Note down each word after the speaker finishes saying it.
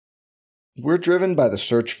We're driven by the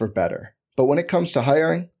search for better. But when it comes to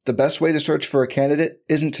hiring, the best way to search for a candidate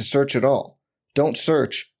isn't to search at all. Don't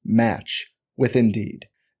search, match with Indeed.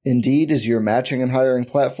 Indeed is your matching and hiring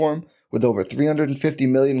platform with over 350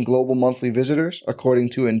 million global monthly visitors,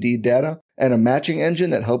 according to Indeed data, and a matching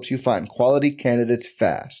engine that helps you find quality candidates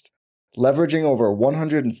fast. Leveraging over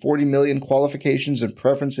 140 million qualifications and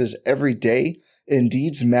preferences every day,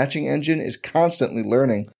 Indeed's matching engine is constantly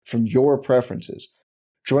learning from your preferences.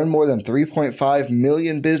 Join more than 3.5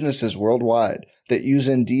 million businesses worldwide that use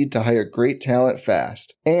Indeed to hire great talent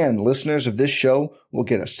fast. And listeners of this show will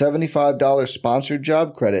get a $75 sponsored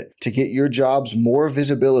job credit to get your jobs more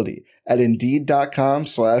visibility at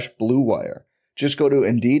Indeed.com/Blue Wire. Just go to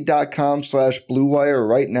Indeed.com/Blue Wire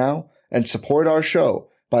right now and support our show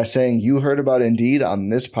by saying you heard about Indeed on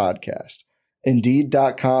this podcast.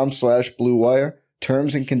 Indeed.com/Blue Wire.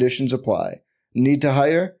 Terms and conditions apply. Need to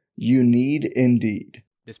hire? You need Indeed.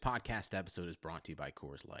 This podcast episode is brought to you by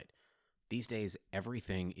Coors Light. These days,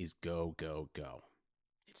 everything is go, go, go.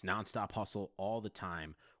 It's nonstop hustle all the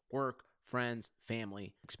time. Work, friends,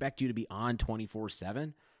 family, expect you to be on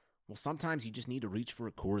 24/7. Well, sometimes you just need to reach for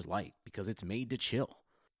a Coors Light because it's made to chill.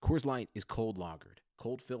 Coors Light is cold lagered,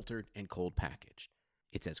 cold filtered, and cold packaged.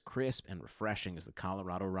 It's as crisp and refreshing as the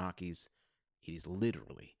Colorado Rockies. It is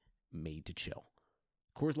literally made to chill.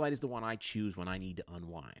 Coors Light is the one I choose when I need to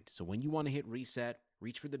unwind. So when you want to hit reset,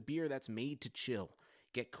 reach for the beer that's made to chill.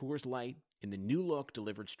 Get Coors Light in the new look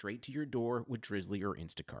delivered straight to your door with Drizzly or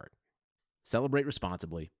Instacart. Celebrate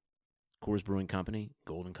responsibly. Coors Brewing Company,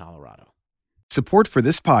 Golden, Colorado. Support for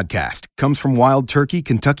this podcast comes from Wild Turkey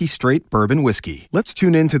Kentucky Straight Bourbon Whiskey. Let's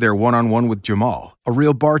tune in to their one-on-one with Jamal, a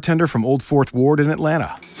real bartender from Old Fourth Ward in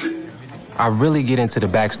Atlanta. I really get into the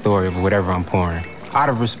backstory of whatever I'm pouring, out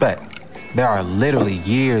of respect. There are literally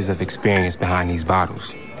years of experience behind these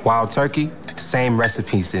bottles. Wild Turkey, same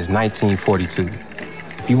recipe since 1942.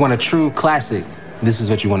 If you want a true classic, this is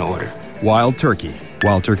what you want to order. Wild Turkey.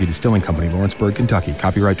 Wild Turkey Distilling Company, Lawrenceburg, Kentucky.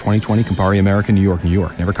 Copyright 2020, Campari American, New York, New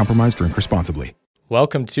York. Never compromise, drink responsibly.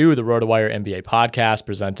 Welcome to the RotoWire NBA podcast,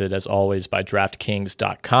 presented as always by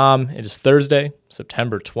DraftKings.com. It is Thursday,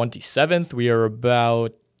 September 27th. We are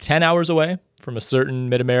about 10 hours away from a certain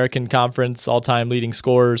Mid-American Conference all-time leading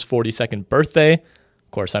scorer's 42nd birthday.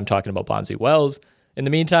 Of course, I'm talking about Bonzi Wells. In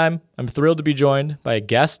the meantime, I'm thrilled to be joined by a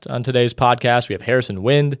guest on today's podcast. We have Harrison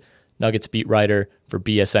Wind, Nuggets beat writer for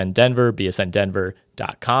BSN Denver,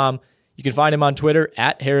 bsndenver.com. You can find him on Twitter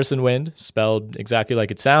at Harrison Wind, spelled exactly like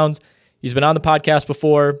it sounds. He's been on the podcast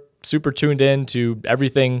before, super tuned in to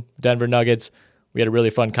everything Denver Nuggets. We had a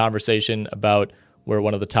really fun conversation about where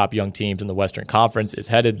one of the top young teams in the Western Conference is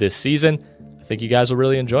headed this season. I think you guys will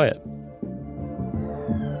really enjoy it.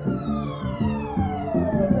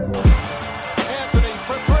 Anthony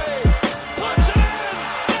for three. Puts it in.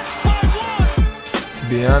 Knicks by one. To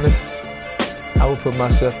be honest, I would put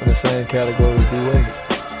myself in the same category as D-Wade.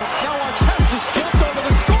 Now Artest jumped over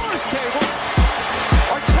the scorer's table.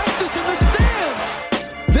 Artest in the stands.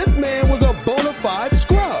 This man was a bona fide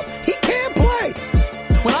scrub. He can't play.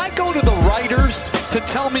 When I go to the writers to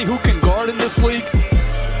tell me who can guard in this league,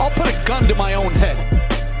 I'll put a gun to my own head.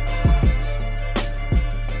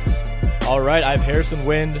 All right, I have Harrison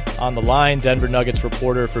Wind on the line, Denver Nuggets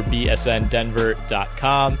reporter for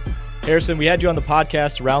bsndenver.com. Harrison, we had you on the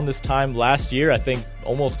podcast around this time last year, I think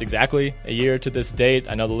almost exactly a year to this date.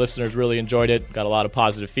 I know the listeners really enjoyed it, got a lot of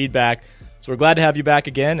positive feedback. So we're glad to have you back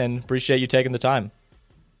again and appreciate you taking the time.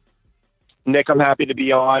 Nick, I'm happy to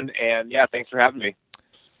be on, and yeah, thanks for having me.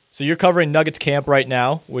 So you're covering Nuggets camp right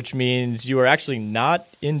now, which means you are actually not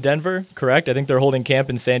in Denver, correct? I think they're holding camp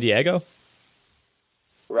in San Diego.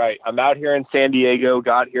 Right. I'm out here in San Diego,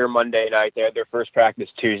 got here Monday night. They had their first practice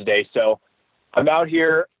Tuesday. So I'm out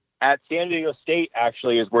here at San Diego State,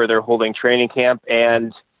 actually, is where they're holding training camp.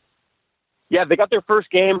 And yeah, they got their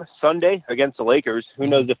first game Sunday against the Lakers. Who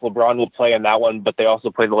knows if LeBron will play in that one, but they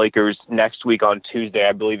also play the Lakers next week on Tuesday,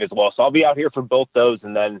 I believe, as well. So I'll be out here for both those,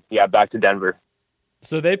 and then, yeah, back to Denver.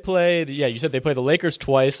 So they play, you said they play the Lakers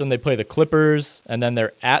twice, and they play the Clippers, and then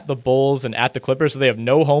they're at the Bulls and at the Clippers, so they have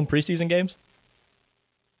no home preseason games?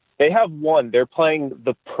 They have one. They're playing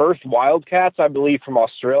the Perth Wildcats, I believe, from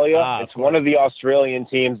Australia. It's one of the Australian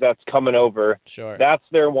teams that's coming over. Sure. That's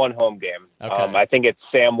their one home game. Okay. I think it's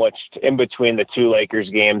sandwiched in between the two Lakers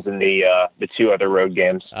games and the two other road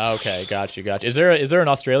games. Okay, got you. Is there an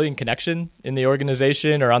Australian connection in the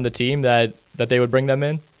organization or on the team that they would bring them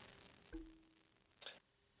in?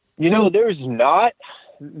 You know, there's not.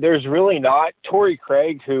 There's really not. Torrey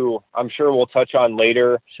Craig, who I'm sure we'll touch on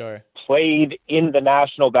later, sure, played in the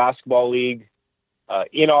National Basketball League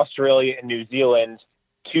in Australia and New Zealand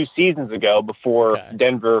 2 seasons ago before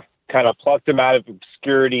Denver kind of plucked him out of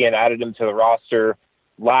obscurity and added him to the roster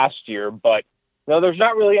last year. But no, there's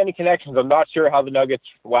not really any connections. I'm not sure how the Nuggets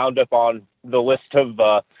wound up on the list of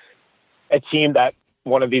a team that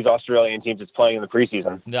one of these Australian teams is playing in the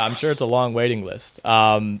preseason. Yeah, I'm sure it's a long waiting list.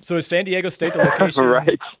 So is San Diego State the location?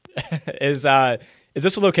 Right. Is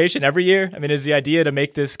this a location every year? I mean, is the idea to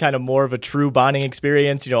make this kind of more of a true bonding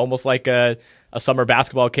experience, almost like a summer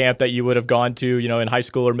basketball camp that you would have gone to, in high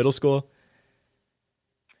school or middle school?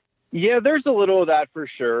 Yeah, there's a little of that for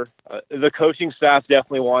sure. The coaching staff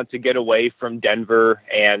definitely wants to get away from Denver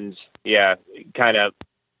and, kind of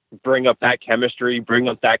bring up that chemistry, bring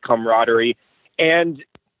up that camaraderie. And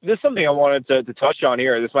this is something I wanted to touch on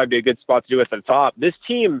here. This might be a good spot to do at the top. This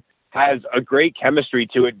team has a great chemistry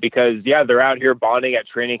to it because, they're out here bonding at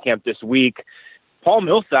training camp this week. Paul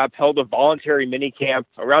Millsap held a voluntary mini camp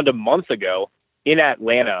around a month ago in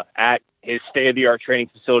Atlanta at his state-of-the-art training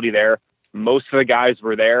facility there. Most of the guys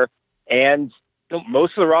were there. And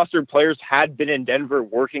most of the roster players had been in Denver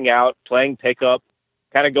working out, playing pickup,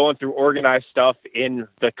 kind of going through organized stuff in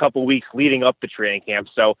the couple weeks leading up to training camp.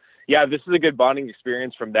 So, this is a good bonding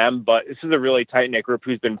experience from them, but this is a really tight-knit group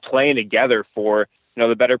who's been playing together for,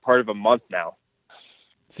 the better part of a month now.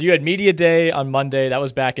 So you had Media Day on Monday. That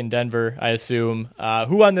was back in Denver, I assume.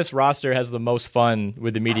 Who on this roster has the most fun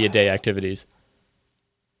with the Media Day activities?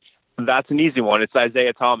 That's an easy one. It's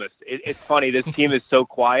Isaiah Thomas. It's funny. This team is so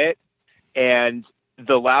quiet, and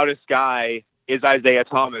the loudest guy is Isaiah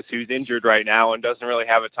Thomas, who's injured right now and doesn't really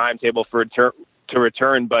have a timetable to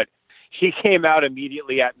return. But he came out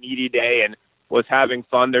immediately at Media Day and was having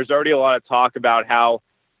fun. There's already a lot of talk about how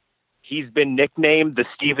he's been nicknamed the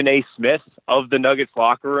Stephen A. Smith of the Nuggets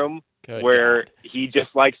locker room, where he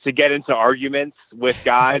just likes to get into arguments with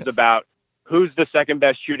guys about who's the second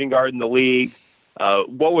best shooting guard in the league,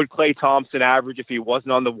 what would Klay Thompson average if he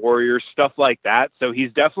wasn't on the Warriors, stuff like that. So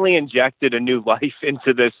he's definitely injected a new life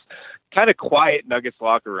into this kind of quiet Nuggets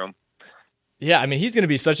locker room. Yeah, I mean, he's going to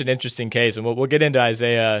be such an interesting case, and we'll get into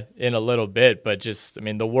Isaiah in a little bit, but just, I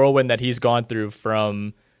mean, the whirlwind that he's gone through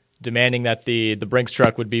from demanding that the Brinks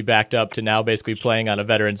truck would be backed up to now basically playing on a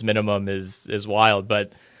veteran's minimum is wild.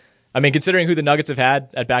 But, I mean, considering who the Nuggets have had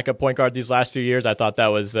at backup point guard these last few years, I thought that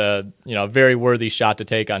was a very worthy shot to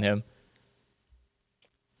take on him.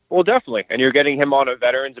 Well, definitely. And you're getting him on a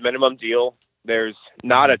veteran's minimum deal. There's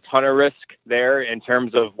not a ton of risk there in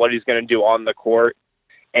terms of what he's going to do on the court.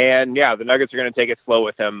 And, the Nuggets are going to take it slow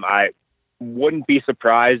with him. I wouldn't be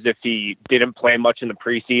surprised if he didn't play much in the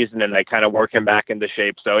preseason and they kind of work him back into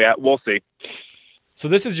shape. So, we'll see. So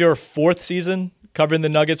this is your fourth season covering the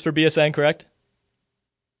Nuggets for BSN, correct?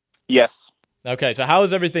 Yes. Okay, so how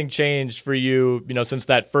has everything changed for you, since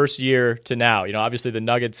that first year to now? Obviously the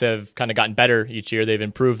Nuggets have kind of gotten better each year. They've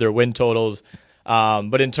improved their win totals.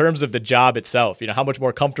 But in terms of the job itself, how much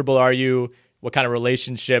more comfortable are you? What kind of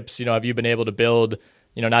relationships, have you been able to build,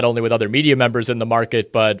 not only with other media members in the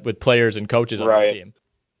market, but with players and coaches on this team?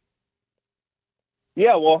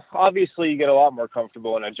 Yeah, well, obviously you get a lot more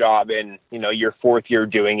comfortable in a job in, your fourth year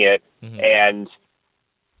doing it. Mm-hmm. And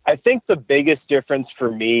I think the biggest difference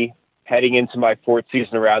for me heading into my fourth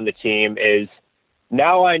season around the team is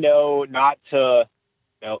now I know not to,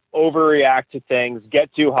 overreact to things,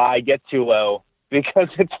 get too high, get too low, because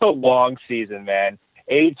it's a long season, man.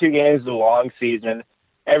 82 games is a long season.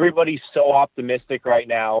 Everybody's so optimistic right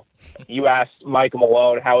now. You asked Mike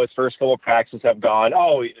Malone how his first couple of practices have gone.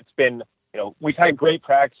 Oh, it's been, we've had great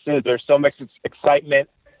practices. There's so much excitement.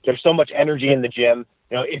 There's so much energy in the gym.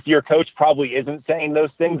 If your coach probably isn't saying those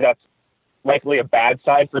things, that's likely a bad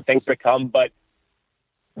sign for things to come. But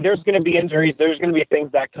there's going to be injuries. There's going to be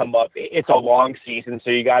things that come up. It's a long season, so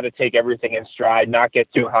you got to take everything in stride, not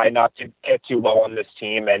get too high, not to get too low on this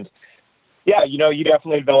team. And you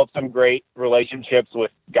definitely developed some great relationships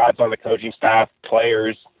with guys on the coaching staff,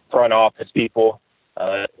 players, front office people.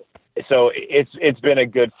 So it's been a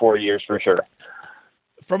good 4 years for sure.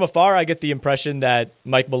 From afar, I get the impression that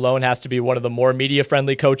Mike Malone has to be one of the more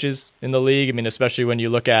media-friendly coaches in the league. I mean, especially when you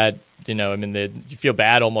look at, you feel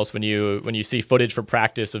bad almost when you see footage from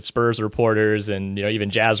practice of Spurs reporters and,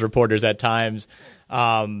 even Jazz reporters at times.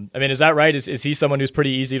 Is that right? Is he someone who's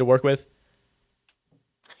pretty easy to work with?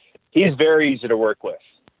 He's very easy to work with.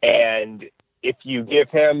 And if you give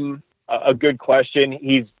him a good question,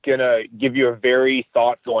 he's going to give you a very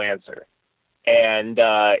thoughtful answer. And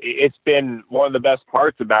it's been one of the best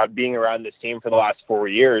parts about being around this team for the last 4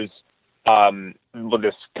 years. With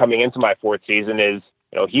this coming into my fourth season is,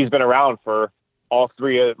 he's been around for all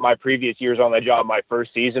three of my previous years on the job. My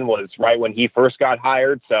first season was right when he first got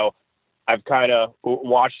hired. So I've kind of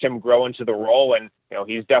watched him grow into the role, and,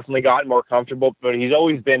 he's definitely gotten more comfortable, but he's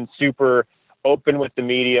always been super open with the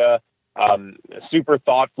media, super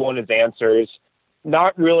thoughtful in his answers.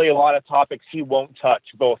 Not really a lot of topics he won't touch,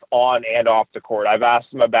 both on and off the court. I've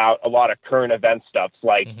asked him about a lot of current event stuff,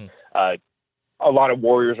 like a lot of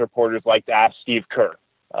Warriors reporters like to ask Steve Kerr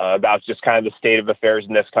about just kind of the state of affairs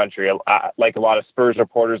in this country. Like a lot of Spurs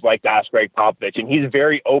reporters like to ask Greg Popovich, and he's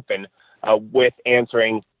very open with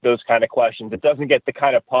answering those kind of questions. It doesn't get the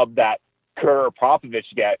kind of pub that Kerr or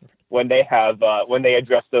Popovich get when they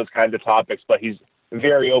address those kinds of topics, but he's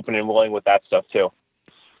very open and willing with that stuff too.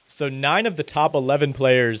 So 9 of the top 11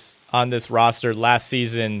 players on this roster last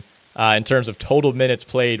season in terms of total minutes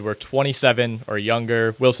played were 27 or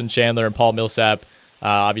younger. Wilson Chandler and Paul Millsap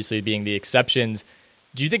obviously being the exceptions.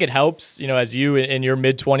 Do you think it helps, as you in your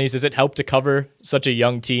mid-20s, does it help to cover such a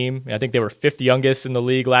young team? I think they were 5th youngest in the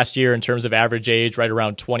league last year in terms of average age, right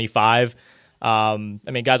around 25.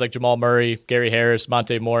 Guys like Jamal Murray, Gary Harris,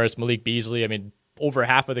 Monte Morris, Malik Beasley, over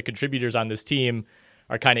half of the contributors on this team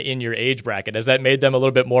are kind of in your age bracket. Has that made them a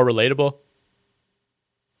little bit more relatable?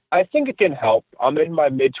 I think it can help. I'm in my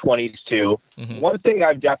mid-20s too. Mm-hmm. One thing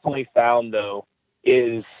I've definitely found, though,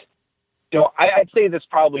 is, I'd say this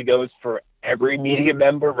probably goes for every media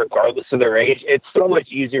member, regardless of their age. It's so much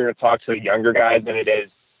easier to talk to the younger guys than it is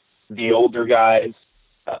the older guys.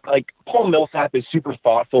 Like Paul Millsap is super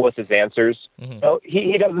thoughtful with his answers. Mm-hmm.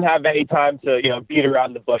 He doesn't have any time to beat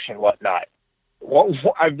around the bush and whatnot. Well,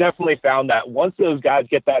 I've definitely found that once those guys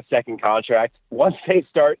get that second contract, once they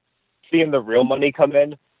start seeing the real money come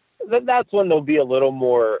in, that's when they'll be a little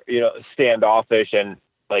more standoffish and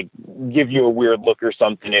like give you a weird look or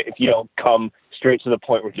something if you don't come straight to the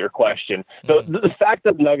point with your question. So the fact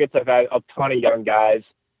that the Nuggets have had a ton of young guys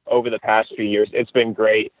over the past few years, it's been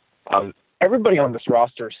great. Everybody on this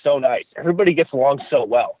roster is so nice. Everybody gets along so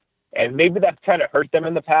well. And maybe that's kind of hurt them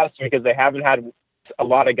in the past because they haven't had a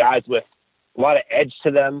lot of guys with a lot of edge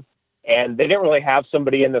to them. And they didn't really have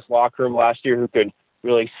somebody in this locker room last year who could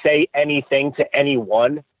really say anything to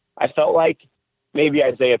anyone. I felt like maybe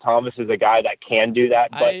Isaiah Thomas is a guy that can do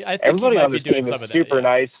that, but I think everybody on the team is super that,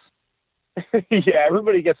 nice. Yeah,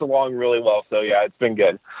 everybody gets along really well. So yeah, it's been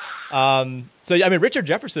good. Richard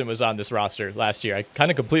Jefferson was on this roster last year. I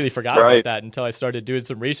kind of completely forgot about that until I started doing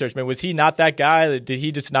some research. Was he not that guy? Did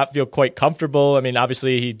he just not feel quite comfortable?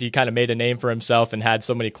 Obviously he kind of made a name for himself and had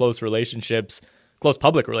so many close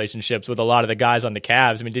public relationships with a lot of the guys on the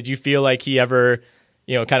Cavs. Did you feel like he ever,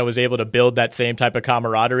 kind of was able to build that same type of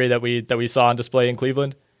camaraderie that we saw on display in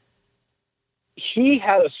Cleveland? He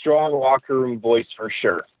had a strong locker room voice for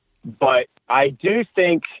sure. But I do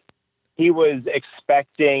think he was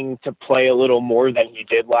expecting to play a little more than he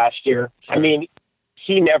did last year. Sure.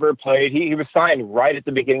 He never played. He was signed right at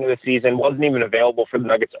the beginning of the season, wasn't even available for the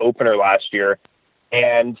Nuggets opener last year,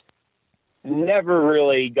 and never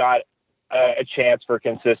really got a chance for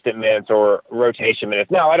consistent minutes or rotation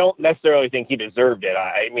minutes. Now, I don't necessarily think he deserved it.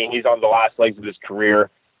 He's on the last legs of his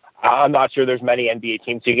career. I'm not sure there's many NBA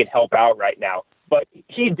teams who could help out right now. But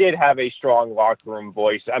he did have a strong locker room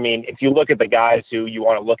voice. If you look at the guys who you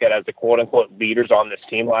want to look at as the quote-unquote leaders on this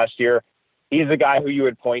team last year, he's a guy who you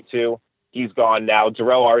would point to. He's gone now.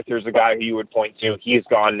 Darrell Arthur's a guy who you would point to. He's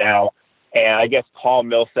gone now. And I guess Paul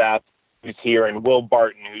Millsap, who's here, and Will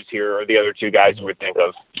Barton, who's here, are the other two guys who would think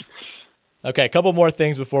of. Okay, a couple more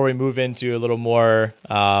things before we move into a little more,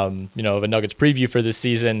 of a Nuggets preview for this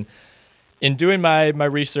season. In doing my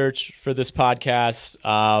research for this podcast,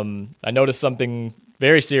 I noticed something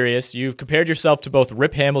very serious. You've compared yourself to both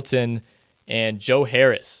Rip Hamilton and Joe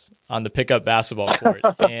Harris on the pickup basketball court.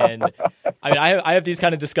 And I have these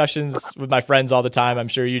kind of discussions with my friends all the time. I'm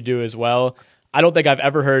sure you do as well. I don't think I've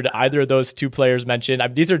ever heard either of those two players mentioned.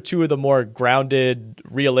 These are two of the more grounded,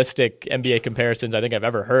 realistic NBA comparisons I think I've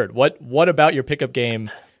ever heard. What about your pickup game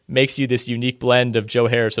makes you this unique blend of Joe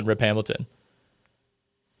Harris and Rip Hamilton?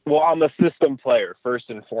 Well, I'm a system player, first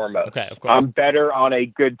and foremost. Okay, of course. I'm better on a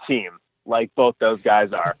good team, like both those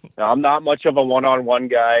guys are. Now, I'm not much of a one-on-one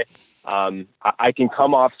guy. I can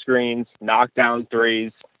come off screens, knock down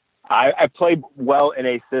threes. I play well in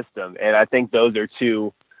a system, and I think those are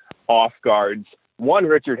two off guards. One,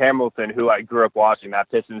 Richard Hamilton, who I grew up watching. That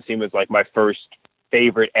Pistons team was like my first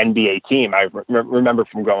favorite NBA team I remember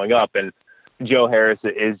from growing up. And Joe Harris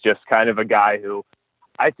is just kind of a guy who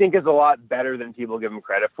I think is a lot better than people give him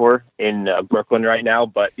credit for in Brooklyn right now.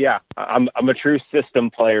 But yeah, I'm a true system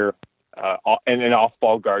player and an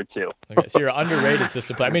off-ball guard too. Okay, so you're an underrated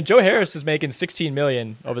system player. Joe Harris is making $16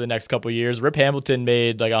 million over the next couple of years. Rip Hamilton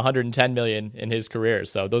made like $110 million in his career.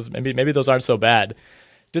 So those maybe those aren't so bad.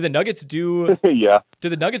 Do the Nuggets do? Yeah. Do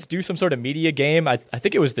the Nuggets do some sort of media game? I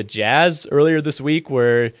think it was the Jazz earlier this week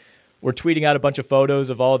where were tweeting out a bunch of photos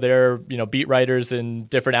of all their, beat writers and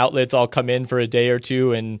different outlets all come in for a day or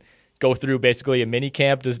two and go through basically a mini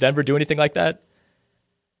camp. Does Denver do anything like that?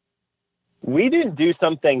 We didn't do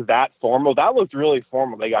something that formal. That looked really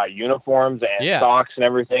formal. They got uniforms and socks and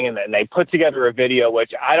everything, and then they put together a video,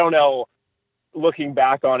 which I don't know, looking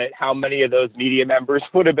back on it, how many of those media members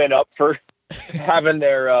would have been up for having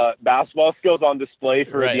their basketball skills on display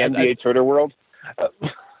for the NBA Twitter world.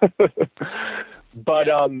 But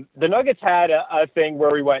the Nuggets had a thing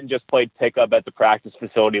where we went and just played pickup at the practice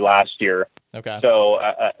facility last year. Okay. So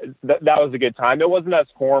that was a good time. It wasn't as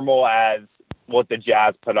formal as what the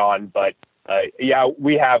Jazz put on, but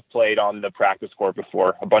we have played on the practice court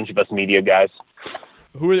before, a bunch of us media guys.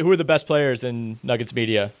 Who are the best players in Nuggets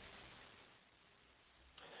media?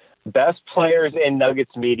 Best players in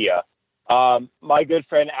Nuggets media. My good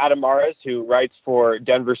friend Adam Mares, who writes for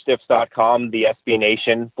DenverStiffs.com, the SB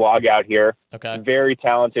Nation blog out here. Okay. Very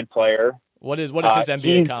talented player. What is his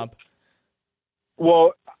NBA comp?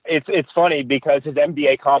 Well, it's funny because his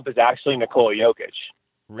NBA comp is actually Nikola Jokic.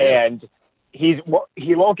 Really? And he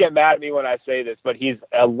won't get mad at me when I say this, but he's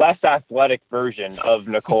a less athletic version of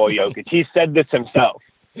Nikola Jokic. He said this himself,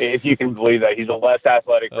 if you can believe that. He's a less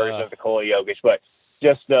athletic version of Nikola Jokic, but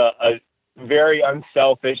just a very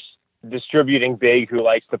unselfish, distributing big who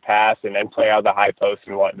likes to pass and then play out of the high post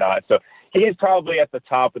and whatnot. So he is probably at the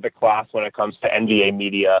top of the class when it comes to NBA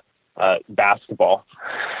media basketball.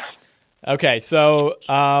 Okay, so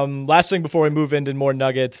last thing before we move into more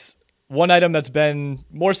Nuggets, one item that's been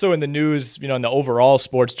more so in the news, in the overall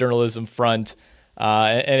sports journalism front,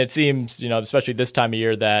 and it seems, especially this time of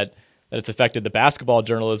year that it's affected the basketball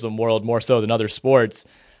journalism world more so than other sports.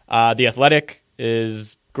 The Athletic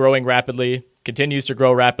is growing rapidly, continues to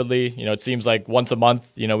grow rapidly. It seems like once a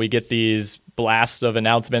month, we get these blasts of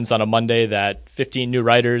announcements on a Monday that 15 new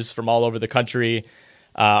writers from all over the country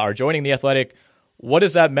are joining the Athletic. What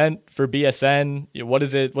has that meant for BSN?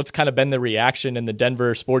 What's kind of been the reaction in the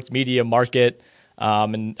Denver sports media market?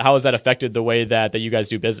 And how has that affected the way that you guys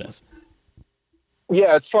do business?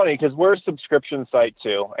 Yeah, it's funny because we're a subscription site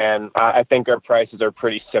too. And I think our prices are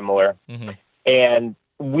pretty similar. Mm-hmm. And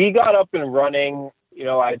we got up and running,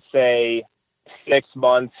 I'd say 6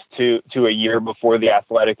 months to a year before the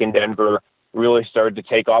Athletic in Denver really started to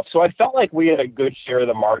take off. So I felt like we had a good share of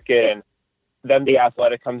the market, and then the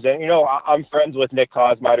Athletic comes in. I'm friends with Nick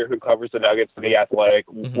Kosmider, who covers the Nuggets for the Athletic.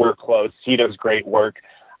 Mm-hmm. We're close. He does great work.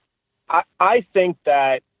 I think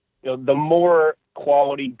that the more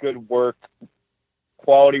quality, good work,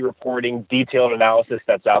 quality reporting, detailed analysis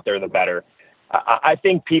that's out there, the better. I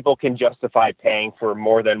think people can justify paying for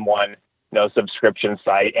more than one subscription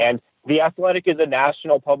site. And the Athletic is a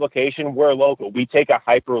national publication. We're local. We take a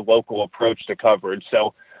hyper-local approach to coverage.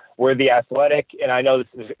 So where the Athletic, and I know this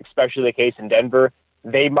is especially the case in Denver,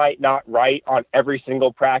 they might not write on every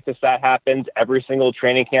single practice that happens, every single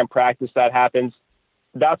training camp practice that happens.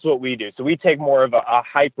 That's what we do. So we take more of a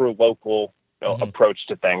hyper-local approach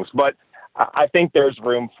to things. But I think there's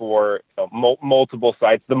room for multiple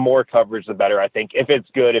sites. The more coverage, the better, I think, if it's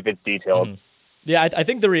good, if it's detailed. Mm-hmm. Yeah, I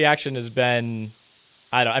think the reaction has been,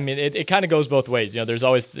 it kind of goes both ways. There's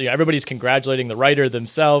always, everybody's congratulating the writer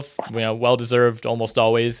themselves, well-deserved almost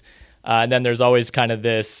always. And then there's always kind of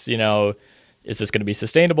this, is this going to be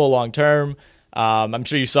sustainable long-term? I'm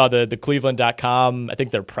sure you saw the Cleveland.com, I think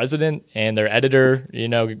their president and their editor,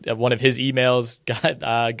 one of his emails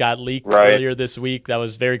got leaked earlier this week. That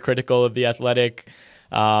was very critical of the Athletic.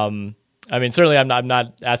 Certainly I'm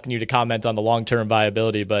not asking you to comment on the long-term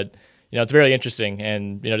viability, but it's very interesting,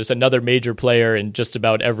 and just another major player in just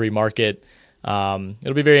about every market.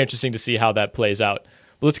 It'll be very interesting to see how that plays out.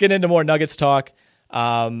 But let's get into more Nuggets talk.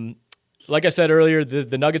 Like I said earlier,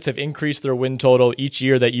 the Nuggets have increased their win total each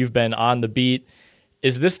year that you've been on the beat.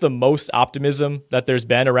 Is this the most optimism that there's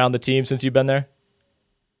been around the team since you've been there?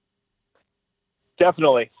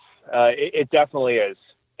 Definitely. It definitely is.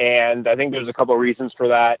 And I think there's a couple of reasons for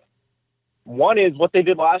that. One is what they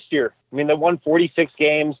did last year. They won 46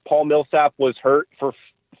 games. Paul Millsap was hurt for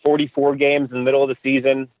 44 games in the middle of the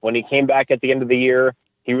season. When he came back at the end of the year,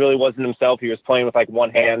 he really wasn't himself. He was playing with one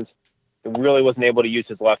hand. He really wasn't able to use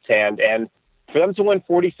his left hand. And for them to win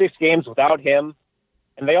 46 games without him,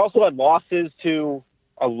 and they also had losses to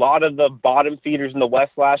a lot of the bottom feeders in the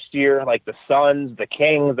West last year, like the Suns, the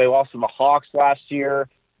Kings. They lost to the Hawks last year,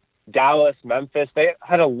 Dallas, Memphis. They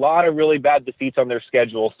had a lot of really bad defeats on their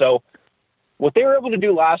schedule. So what they were able to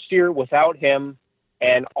do last year without him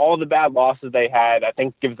and all the bad losses they had, I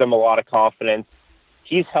think gives them a lot of confidence.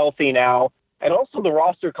 He's healthy now. And also the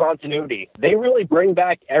roster continuity. They really bring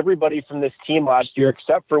back everybody from this team last year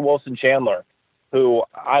except for Wilson Chandler. who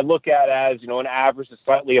I look at as, an average to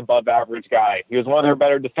slightly above average guy. He was one of their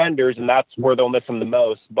better defenders, and that's where they'll miss him the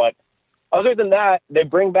most. But other than that, they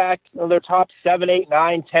bring back their top 7, 8,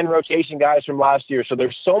 9, 10 rotation guys from last year. So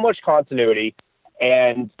there's so much continuity.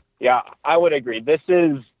 And, yeah, I would agree. This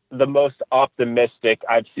is the most optimistic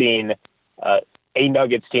I've seen a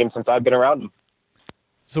Nuggets team since I've been around them.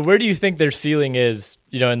 So where do you think their ceiling is,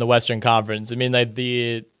 in the Western Conference? I mean, like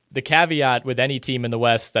the caveat with any team in the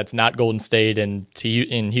West that's not Golden State and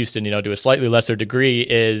in Houston, to a slightly lesser degree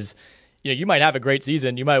is, you might have a great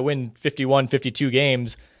season. You might win 51, 52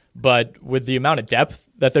 games, but with the amount of depth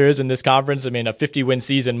that there is in this conference, I mean, a 50-win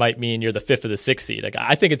season might mean you're the 5th or the 6th seed. Like,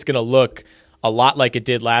 I think it's going to look a lot like it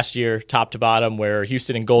did last year, top to bottom, where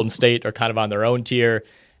Houston and Golden State are kind of on their own tier,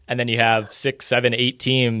 and then you have 6, 7, 8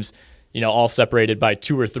 teams, all separated by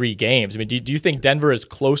 2 or 3 games. I mean, do you think Denver is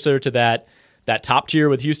closer to that top tier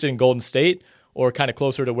with Houston and Golden State, or kind of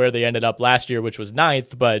closer to where they ended up last year, which was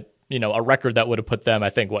 9th, but, a record that would have put them, I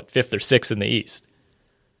think, 5th or 6th in the East?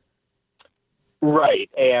 Right,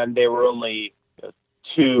 and they were only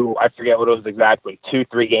 2, I forget what it was exactly,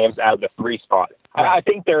 2-3 games out of the 3 spot. I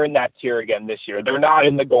think they're in that tier again this year. They're not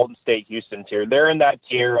in the Golden State Houston tier. They're in that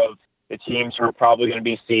tier of the teams who are probably going to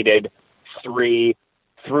be seeded 3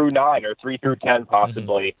 through 9 or 3 through 10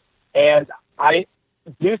 possibly. And I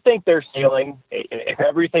do think their ceiling, if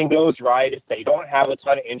everything goes right, if they don't have a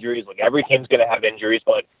ton of injuries, like every team's going to have injuries,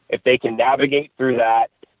 but if they can navigate through that,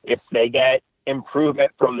 if they get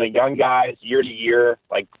improvement from the young guys year to year,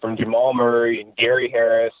 like from Jamal Murray and Gary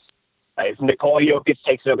Harris, if Nikola Jokic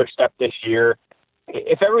takes another step this year,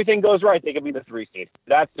 if everything goes right, they could be the 3 seed.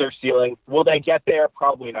 That's their ceiling. Will they get there?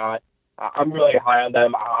 Probably not. I'm really high on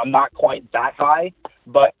them. I'm not quite that high,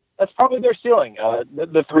 but that's probably their ceiling,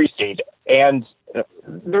 the 3 seed. And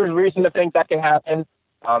there's reason to think that can happen,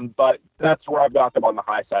 but that's where I've got them on the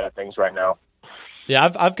high side of things right now. Yeah,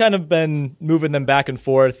 I've kind of been moving them back and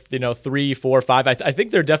forth, 3, 4, 5. I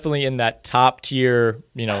think they're definitely in that top tier,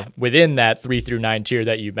 within that 3 through 9 tier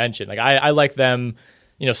that you mentioned. Like I like them,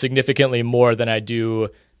 significantly more than I do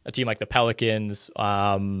a team like the Pelicans.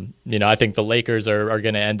 I think the Lakers are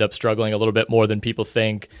going to end up struggling a little bit more than people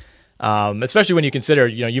think, especially when you consider,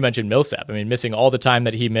 you mentioned Millsap. I mean, missing all the time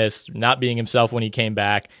that he missed, not being himself when he came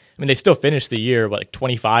back. I mean, they still finished the year,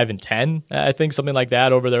 25-10, I think, something like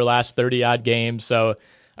that over their last 30-odd games. So,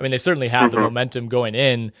 I mean, they certainly have the momentum going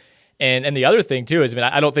in. And the other thing, too, is,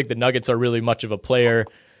 I don't think the Nuggets are really much of a player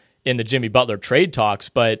in the Jimmy Butler trade talks,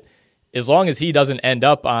 but as long as he doesn't end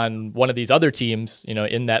up on one of these other teams,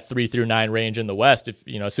 in that 3 through 9 range in the West, if,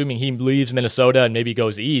 assuming he leaves Minnesota and maybe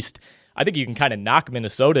goes east, I think you can kind of knock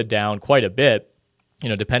Minnesota down quite a bit,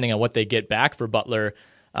 depending on what they get back for Butler.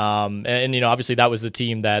 And obviously that was the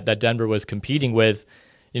team that Denver was competing with,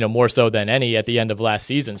 more so than any at the end of last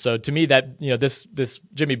season. So to me that, this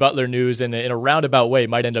Jimmy Butler news in a roundabout way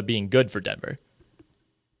might end up being good for Denver.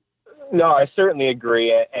 No, I certainly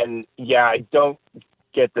agree. And yeah, I don't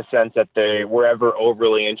get the sense that they were ever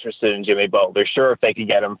overly interested in Jimmy Butler. Sure, if they could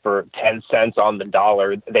get him for 10 cents on the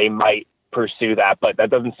dollar, they might pursue that, but that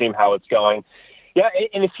doesn't seem how it's going. Yeah,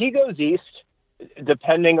 and if he goes east,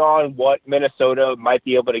 depending on what Minnesota might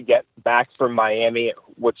be able to get back from Miami,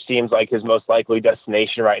 which seems like his most likely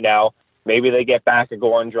destination right now, maybe they get back a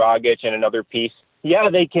Goran Dragic and another piece. Yeah,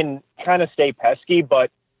 they can kind of stay pesky,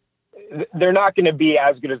 but they're not going to be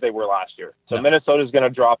as good as they were last year. So no. Minnesota's going to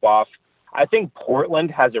drop off. I think Portland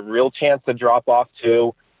has a real chance to drop off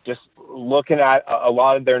too, just looking at a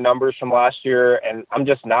lot of their numbers from last year, and I'm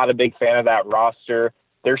just not a big fan of that roster.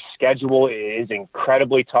 Their schedule is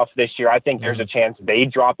incredibly tough this year. I think there's a chance they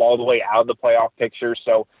drop all the way out of the playoff picture.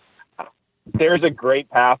 So there's a great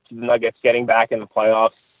path to the Nuggets getting back in the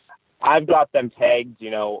playoffs. I've got them tagged,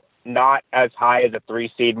 not as high as a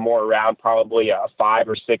 3 seed, more around probably a 5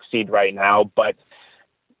 or 6 seed right now. But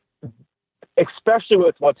especially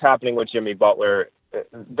with what's happening with Jimmy Butler,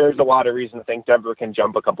 there's a lot of reason to think Denver can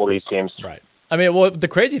jump a couple of these teams. Right. I mean, well, the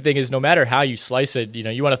crazy thing is no matter how you slice it,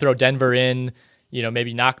 you want to throw Denver in,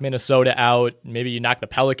 maybe knock Minnesota out, maybe you knock the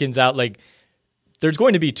Pelicans out. Like, there's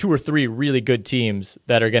going to be 2 or 3 really good teams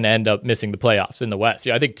that are going to end up missing the playoffs in the West.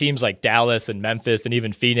 I think teams like Dallas and Memphis and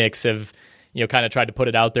even Phoenix have, kind of tried to put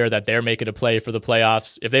it out there that they're making a play for the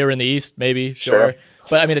playoffs. If they were in the East, maybe, sure.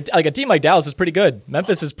 But I mean, like a team like Dallas is pretty good.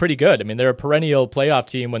 Memphis is pretty good. I mean, they're a perennial playoff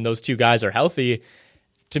team when those 2 guys are healthy.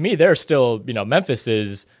 To me, they're still, Memphis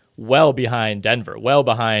is well behind Denver, well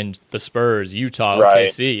behind the Spurs, Utah,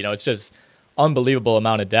 OKC. It's just unbelievable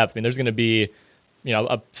amount of depth. I mean, there's going to be,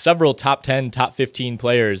 several top 10, top 15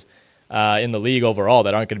 players in the league overall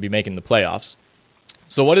that aren't going to be making the playoffs.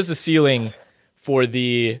 So what is the ceiling for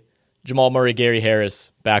the Jamal Murray, Gary Harris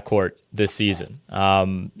backcourt this season.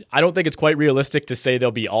 I don't think it's quite realistic to say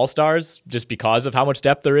they'll be all-stars just because of how much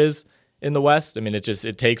depth there is in the West. I mean,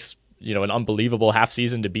 it takes, an unbelievable half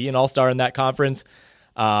season to be an all-star in that conference.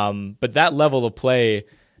 But that level of play,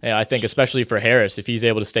 I think especially for Harris, if he's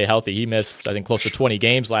able to stay healthy, he missed, I think, close to 20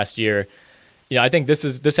 games last year. I think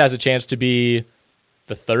this has a chance to be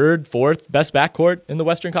the third, fourth best backcourt in the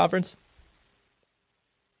Western Conference.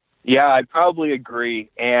 Yeah, I'd probably agree.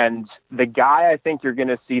 And the guy I think you're going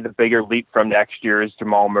to see the bigger leap from next year is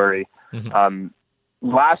Jamal Murray. Mm-hmm.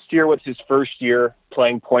 Last year was his first year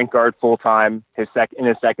playing point guard full time. In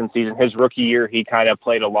his second season, his rookie year, he kind of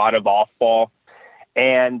played a lot of off ball.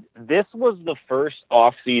 And this was the first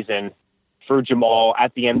off season for Jamal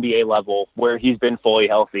at the NBA level where he's been fully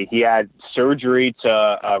healthy. He had surgery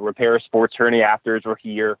to repair a sports hernia after his rookie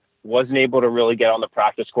year. Wasn't able to really get on the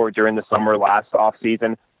practice court during the summer last off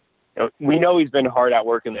season. We know he's been hard at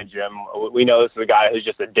work in the gym. We know this is a guy who's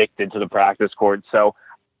just addicted to the practice court. So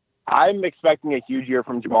I'm expecting a huge year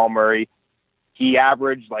from Jamal Murray. He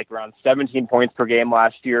averaged around 17 points per game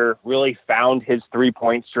last year, really found his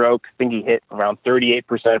 3-point stroke. I think he hit around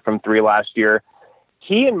 38% from three last year.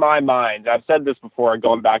 He, in my mind, I've said this before,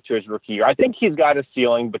 going back to his rookie year, I think he's got a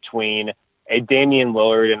ceiling between a Damian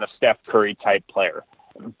Lillard and a Steph Curry type player,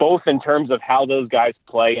 both in terms of how those guys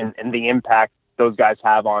play and the impact those guys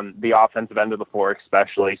have on the offensive end of the floor,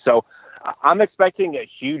 especially. So I'm expecting a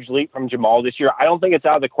huge leap from Jamal this year. I don't think it's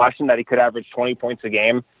out of the question that he could average 20 points a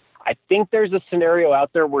game. I think there's a scenario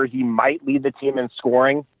out there where he might lead the team in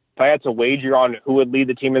scoring. If I had to wager on who would lead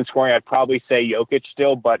the team in scoring, I'd probably say Jokic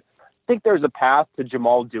still, but I think there's a path to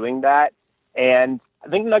Jamal doing that. And I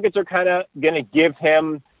think Nuggets are kind of going to give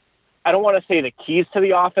him, I don't want to say the keys to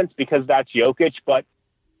the offense because that's Jokic, but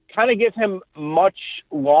kind of give him much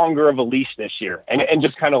longer of a leash this year and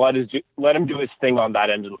just kind of let him do his thing on that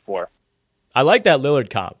end of the floor. I like that Lillard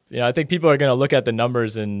comp. I think people are going to look at the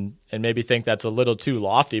numbers and maybe think that's a little too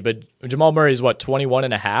lofty, but Jamal Murray is 21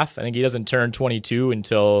 and a half. I think he doesn't turn 22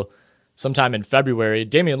 until sometime in February.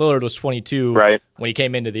 Damian Lillard was 22 when he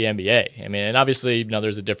came into the NBA. I mean, and obviously,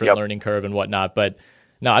 there's a different learning curve and whatnot, but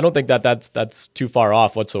no, I don't think that's too far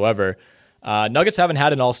off whatsoever. Nuggets haven't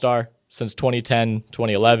had an all-star since 2010,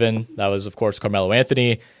 2011. That was, of course, Carmelo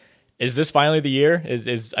Anthony. Is this finally the year?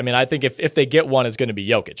 I think if they get one, it's going to be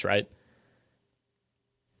Jokic, right?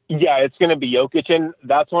 Yeah, it's going to be Jokic, and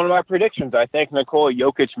that's one of my predictions. I think Nikola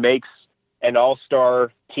Jokic makes an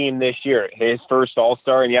all-star team this year, his first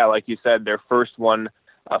all-star, and yeah, like you said, their first one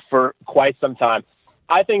for quite some time.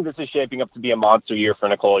 I think this is shaping up to be a monster year for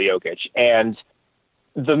Nikola Jokic, and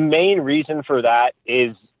the main reason for that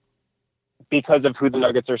is because of who the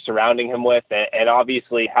Nuggets are surrounding him with and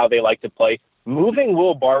obviously how they like to play. Moving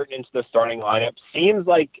Will Barton into the starting lineup seems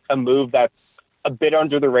like a move that's a bit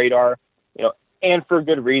under the radar, and for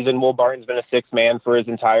good reason. Will Barton's been a sixth man for his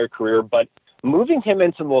entire career, but moving him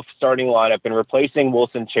into the starting lineup and replacing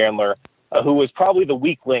Wilson Chandler, who was probably the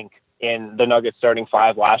weak link in the Nuggets starting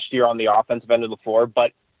five last year on the offensive end of the floor. But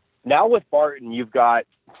now with Barton, you've got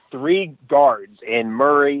three guards in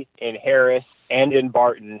Murray, in Harris, and in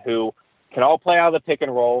Barton who can all play out of the pick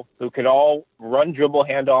and roll, who can all run dribble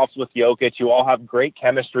handoffs with Jokic, who all have great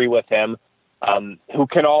chemistry with him, who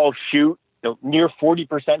can all shoot near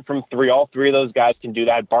 40% from three. All three of those guys can do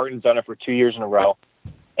that. Barton's done it for 2 years in a row.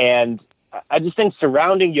 And I just think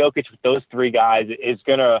surrounding Jokic with those three guys is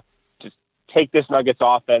going to just take this Nuggets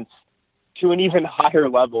offense to an even higher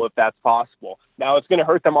level if that's possible. Now, it's going to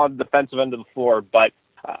hurt them on the defensive end of the floor, but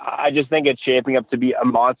I just think it's shaping up to be a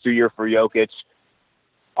monster year for Jokic,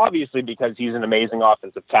 obviously because he's an amazing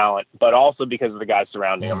offensive talent, but also because of the guys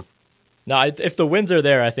surrounding him. No, if the wins are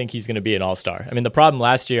there, I think he's going to be an all-star. I mean, the problem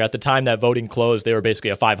last year, at the time that voting closed, they were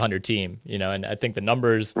basically a 500 team, and I think the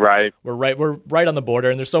numbers were right on the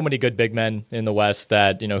border, and there's so many good big men in the West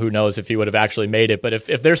that, who knows if he would have actually made it. But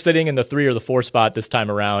if they're sitting in the 3 or the 4 spot this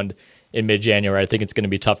time around in mid-January, I think it's going to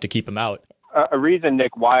be tough to keep him out. A reason,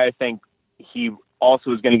 Nick, why I think he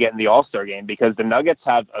also is going to get in the All-Star game, because the Nuggets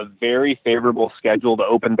have a very favorable schedule to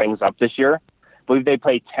open things up this year. I believe they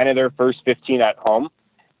play 10 of their first 15 at home.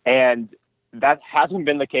 And that hasn't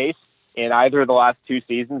been the case in either of the last 2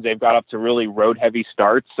 seasons. They've got up to really road-heavy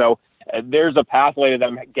starts. So there's a pathway to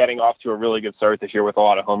them getting off to a really good start this year with a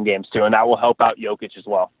lot of home games, too, and that will help out Jokic as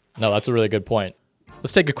well. No, that's a really good point.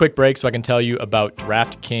 Let's take a quick break so I can tell you about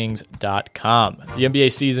DraftKings.com. The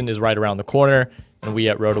NBA season is right around the corner, and we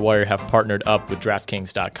at RotoWire have partnered up with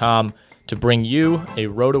DraftKings.com to bring you a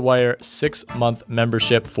RotoWire 6-month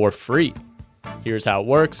membership for free. Here's how it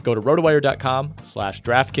works. Go to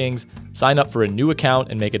rotowire.com/DraftKings, sign up for a new account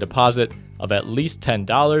and make a deposit of at least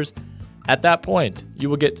 $10. At that point, you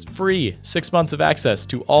will get free 6 months of access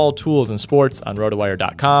to all tools and sports on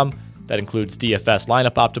RotoWire.com. That includes DFS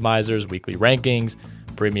lineup optimizers, weekly rankings,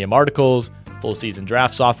 premium articles, full season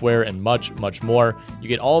draft software, and much, much more. You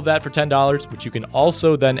get all of that for $10, which you can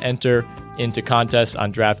also then enter into contests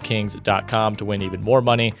on DraftKings.com to win even more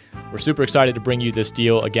money. We're super excited to bring you this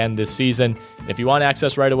deal again this season. And if you want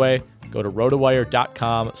access right away, go to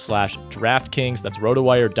rotowire.com/DraftKings. That's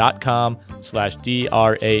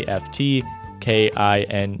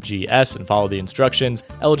rotowire.com/DraftKings and follow the instructions.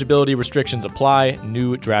 Eligibility restrictions apply.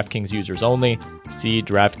 New DraftKings users only. See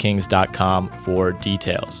DraftKings.com for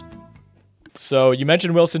details. So you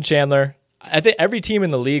mentioned Wilson Chandler. I think every team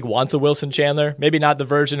in the league wants a Wilson Chandler. Maybe not the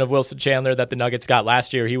version of Wilson Chandler that the Nuggets got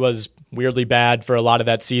last year. He was weirdly bad for a lot of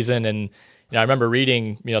that season. And I remember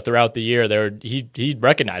reading, throughout the year he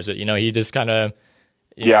recognized it. He just kind of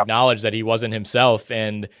acknowledged that he wasn't himself.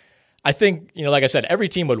 And I think, like I said, every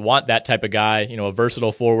team would want that type of guy, a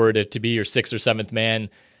versatile forward to be your sixth or seventh man.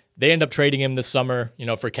 They end up trading him this summer,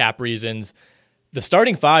 for cap reasons. The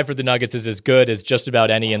starting five for the Nuggets is as good as just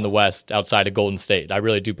about any in the West outside of Golden State. I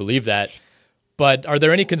really do believe that. But are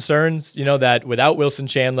there any concerns, that without Wilson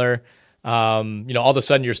Chandler, all of a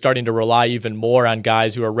sudden you're starting to rely even more on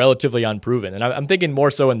guys who are relatively unproven? And I'm thinking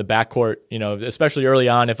more so in the backcourt, especially early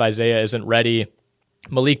on if Isaiah isn't ready.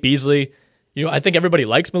 Malik Beasley, I think everybody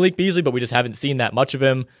likes Malik Beasley, but we just haven't seen that much of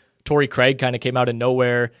him. Torrey Craig kind of came out of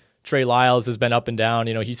nowhere. Trey Lyles has been up and down.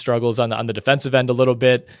 He struggles on the defensive end a little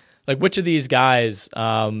bit. Like, which of these guys,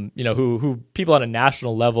 who people on a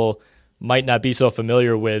national level might not be so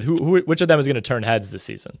familiar with, which of them is going to turn heads this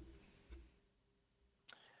season?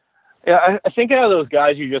 Yeah, I think out of those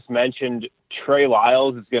guys you just mentioned, Trey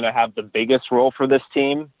Lyles is going to have the biggest role for this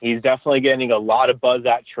team. He's definitely getting a lot of buzz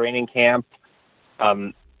at training camp.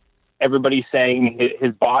 Everybody's saying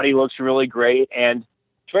his body looks really great, and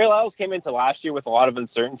Trey Lyles came into last year with a lot of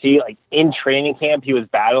uncertainty. Like, in training camp, he was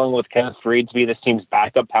battling with Kenneth Faried to be this team's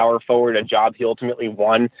backup power forward, a job he ultimately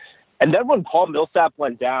won. And then when Paul Millsap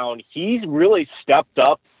went down, he's really stepped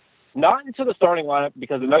up, not into the starting lineup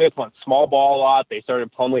because the Nuggets went small ball a lot. They started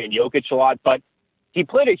Plumlee and Jokic a lot, but he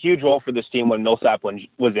played a huge role for this team when Millsap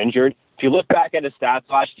was injured. If you look back at his stats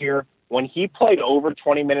last year, when he played over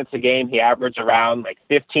 20 minutes a game, he averaged around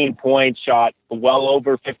 15 points, shot well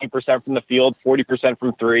over 50% from the field, 40%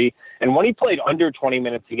 from three. And when he played under 20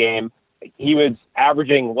 minutes a game, he was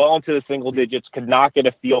averaging well into the single digits, could not get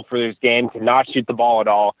a feel for his game, could not shoot the ball at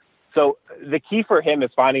all. So the key for him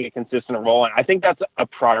is finding a consistent role. And I think that's a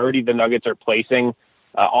priority the Nuggets are placing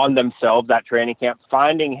on themselves at training camp,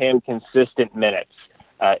 finding him consistent minutes.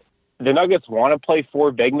 The Nuggets want to play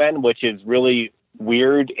four big men, which is really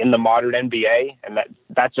weird in the modern NBA, and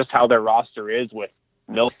that's just how their roster is, with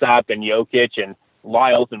Millsap and Jokic and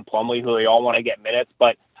Lyles and Plumlee, who they all want to get minutes.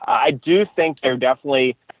 But I do think they're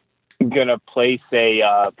definitely going to place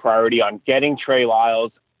a priority on getting Trey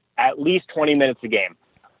Lyles at least 20 minutes a game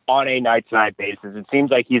on a night-to-night basis. It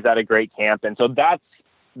seems like he's at a great camp, and so that's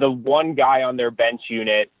the one guy on their bench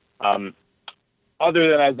unit,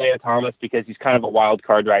 other than Isaiah Thomas, because he's kind of a wild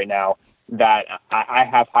card right now, that I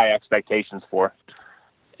have high expectations for.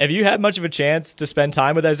 Have you had much of a chance to spend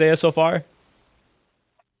time with Isaiah so far?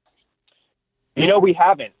 We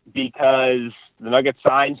haven't, because the Nuggets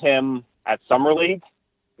signed him at Summer League.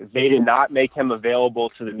 They did not make him available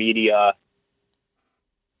to the media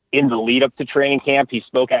in the lead up to training camp. He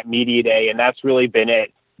spoke at Media Day, and that's really been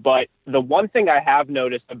it. But the one thing I have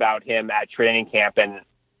noticed about him at training camp, and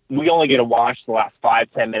we only get to watch the last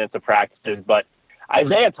 5-10 minutes of practices, but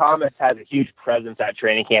Isaiah Thomas has a huge presence at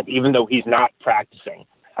training camp, even though he's not practicing.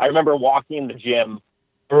 I remember walking in the gym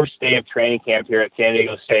first day of training camp here at San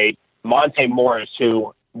Diego State. Monte Morris,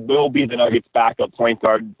 who will be the Nuggets' backup point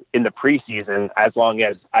guard in the preseason as long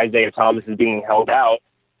as Isaiah Thomas is being held out,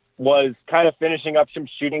 was kind of finishing up some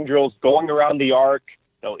shooting drills, going around the arc,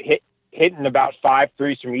 hitting about 5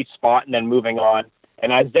 threes from each spot and then moving on.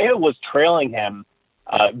 And Isaiah was trailing him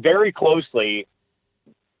very closely,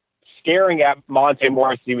 staring at Monte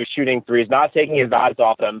Morris. He was shooting threes, not taking his eyes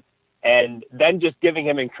off him, and then just giving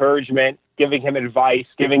him encouragement, giving him advice,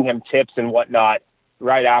 giving him tips and whatnot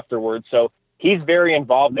right afterwards. So he's very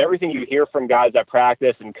involved. Everything you hear from guys at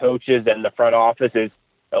practice and coaches and the front office is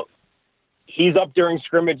he's up during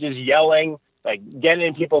scrimmages yelling, getting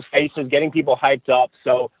in people's faces, getting people hyped up.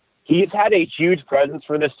 So he's had a huge presence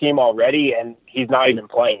for this team already, and he's not even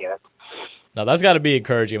playing yet. Now that's got to be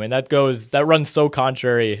encouraging. I mean, that runs so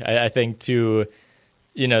contrary, I think, to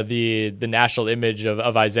the national image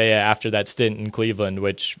of Isaiah after that stint in Cleveland,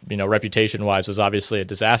 which reputation wise was obviously a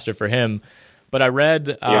disaster for him. But I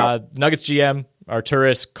read Nuggets GM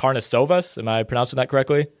Arturas Karnisovas. Am I pronouncing that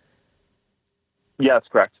correctly? Yeah, that's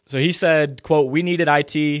correct. So he said, quote, "We needed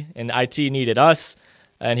IT and IT needed us."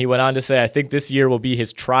 And he went on to say, "I think this year will be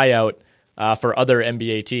his tryout for other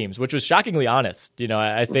NBA teams," which was shockingly honest. You know,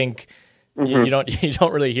 I think you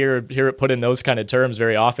don't really hear it put in those kind of terms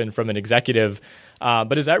very often from an executive.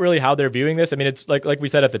 But is that really how they're viewing this? I mean, it's like we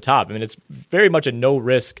said at the top. I mean, it's very much a no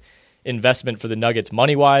risk investment for the Nuggets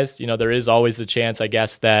money wise. You know, there is always a chance, I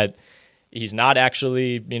guess, that he's not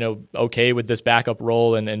actually, you know, okay with this backup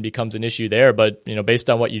role and becomes an issue there. But, you know, based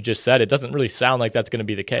on what you just said, it doesn't really sound like that's going to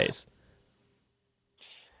be the case.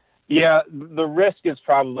 Yeah, the risk is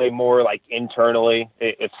probably more like internally.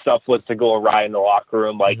 If stuff was to go awry in the locker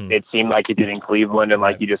room, like it seemed like it did in Cleveland and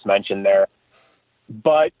like you just mentioned there.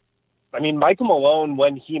 But, I mean, Michael Malone,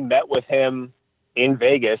 when he met with him in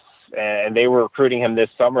Vegas and they were recruiting him this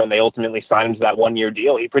summer and they ultimately signed him to that 1-year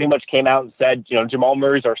deal, he pretty much came out and said, you know, Jamal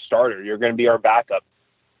Murray's our starter. You're going to be our backup.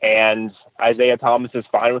 And Isaiah Thomas is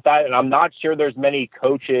fine with that. And I'm not sure there's many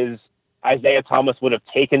coaches Isaiah Thomas would have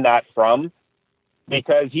taken that from,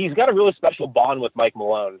 because he's got a really special bond with Mike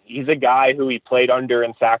Malone. He's a guy who he played under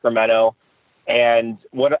in Sacramento. And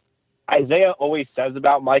what Isaiah always says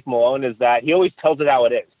about Mike Malone is that he always tells it how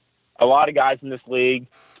it is. A lot of guys in this league,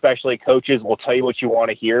 especially coaches, will tell you what you want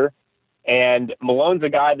to hear. And Malone's a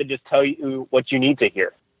guy that just tell you what you need to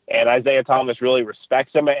hear. And Isaiah Thomas really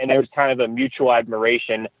respects him. And there's kind of a mutual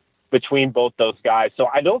admiration between both those guys. So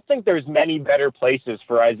I don't think there's many better places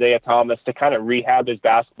for Isaiah Thomas to kind of rehab his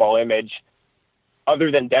basketball image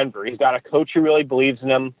other than Denver. He's got a coach who really believes in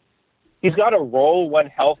him. He's got a role when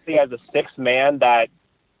healthy as a sixth man that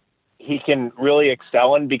he can really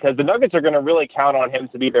excel in, because the Nuggets are going to really count on him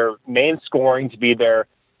to be their main scoring, to be their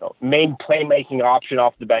main playmaking option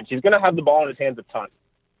off the bench. He's going to have the ball in his hands a ton.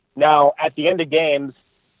 Now, at the end of games,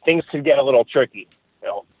 things could get a little tricky. You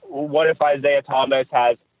know, what if Isaiah Thomas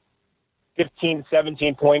has 15,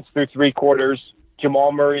 17 points through 3 quarters?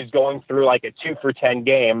 Jamal Murray is going through like a 2-for-10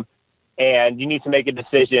 game, and you need to make a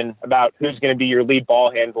decision about who's going to be your lead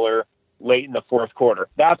ball handler late in the fourth quarter.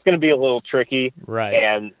 That's going to be a little tricky. Right.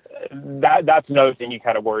 And that's another thing you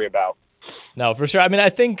kind of worry about. No, for sure. I mean,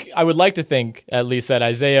 I would like to think at least that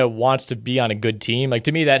Isaiah wants to be on a good team. Like,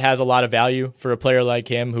 to me, that has a lot of value for a player like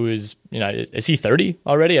him who is, you know, is he 30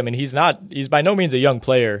 already? I mean, he's by no means a young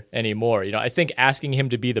player anymore. You know, I think asking him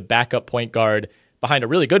to be the backup point guard behind a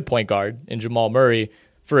really good point guard in Jamal Murray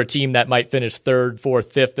for a team that might finish 3rd,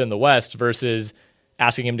 4th, 5th in the West versus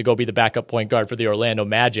asking him to go be the backup point guard for the Orlando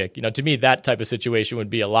Magic. You know, to me, that type of situation would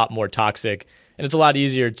be a lot more toxic, and it's a lot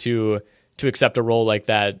easier to accept a role like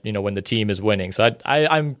that, you know, when the team is winning. So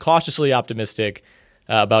I'm cautiously optimistic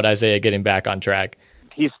about Isaiah getting back on track.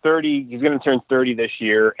 He's 30. He's going to turn 30 this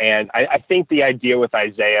year. And I think the idea with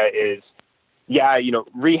Isaiah is, yeah, you know,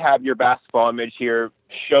 rehab your basketball image here,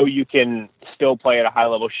 show you can still play at a high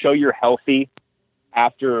level, show you're healthy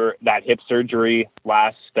after that hip surgery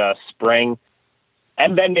last spring,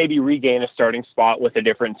 and then maybe regain a starting spot with a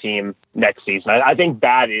different team next season. I think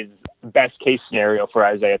that is best case scenario for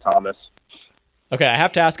Isaiah Thomas. Okay, I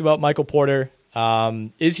have to ask about Michael Porter.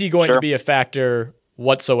 Is he going to be a factor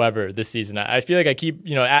whatsoever this season? I feel like I keep,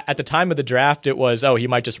 you know, at the time of the draft, it was, he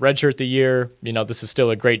might just redshirt the year. You know, this is still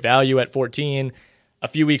a great value at 14. A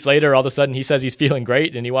few weeks later, all of a sudden, he says he's feeling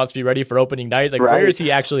great and he wants to be ready for opening night. Like, where is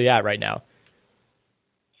he actually at right now?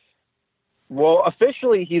 Well,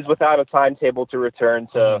 officially, he's without a timetable to return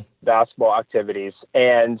to basketball activities.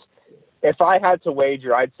 And if I had to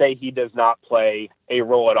wager, I'd say he does not play a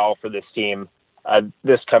role at all for this team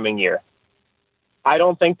this coming year. I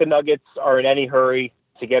don't think the Nuggets are in any hurry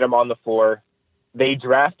to get him on the floor. They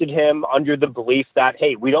drafted him under the belief that,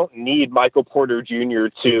 hey, we don't need Michael Porter Jr.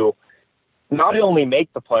 to not only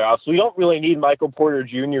make the playoffs, we don't really need Michael Porter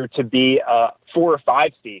Jr. to be a 4 or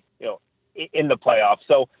 5 seed, you know, in the playoffs.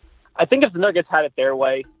 So I think if the Nuggets had it their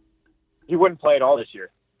way, he wouldn't play at all this year,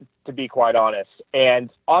 to be quite honest. And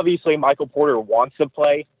obviously Michael Porter wants to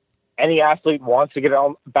play. Any athlete wants to get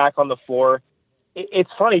back on the floor. It's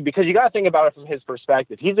funny because you got to think about it from his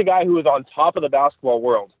perspective. He's a guy who was on top of the basketball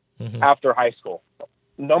world after high school.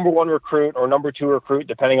 Number 1 recruit or number 2 recruit,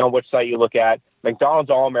 depending on which site you look at. McDonald's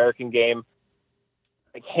All-American game.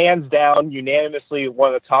 Like, hands down, unanimously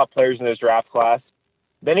one of the top players in his draft class.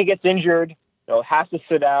 Then he gets injured, you know, has to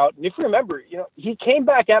sit out. And if you remember, you know, he came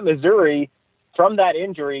back at Missouri from that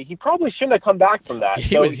injury. He probably shouldn't have come back from that.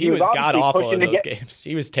 He was god-awful in those games.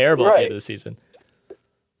 He was terrible at the end of the season.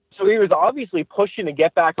 So he was obviously pushing to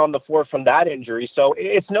get back on the floor from that injury. So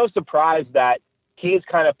it's no surprise that he's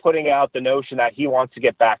kind of putting out the notion that he wants to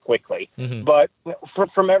get back quickly. But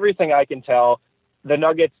from everything I can tell, the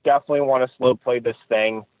Nuggets definitely want to slow play this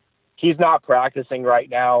thing. He's not practicing right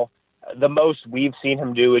now. The most we've seen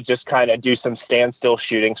him do is just kind of do some standstill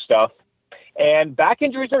shooting stuff. And back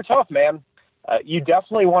injuries are tough, man. You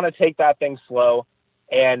definitely want to take that thing slow.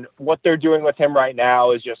 And what they're doing with him right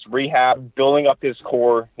now is just rehab, building up his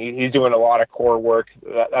core. He's doing a lot of core work.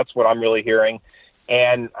 That's what I'm really hearing.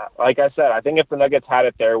 And like I said, I think if the Nuggets had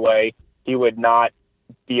it their way, he would not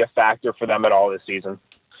be a factor for them at all this season.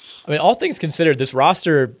 I mean, all things considered, this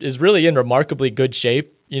roster is really in remarkably good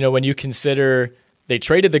shape. You know, when you consider they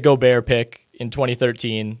traded the Gobert pick in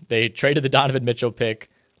 2013, they traded the Donovan Mitchell pick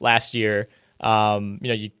last year.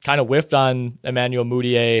 You kind of whiffed on Emmanuel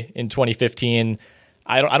Mudiay in 2015.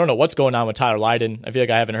 I don't know what's going on with Tyler Lydon. I feel like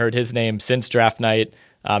I haven't heard his name since draft night.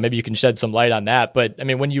 Maybe you can shed some light on that. But I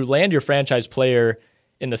mean, when you land your franchise player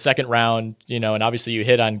in the second round, and obviously you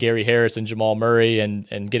hit on Gary Harris and Jamal Murray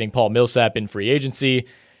and getting Paul Millsap in free agency,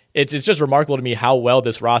 it's just remarkable to me how well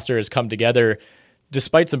this roster has come together,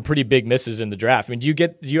 despite some pretty big misses in the draft. I mean, do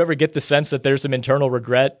you ever get the sense that there's some internal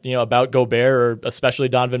regret, about Gobert or especially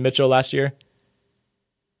Donovan Mitchell last year?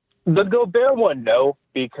 The Gobert one, no,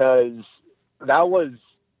 because that was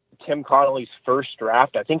Tim Connolly's first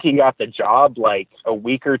draft. I think he got the job like a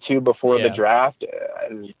week or two before the draft.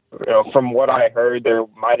 And from what I heard, there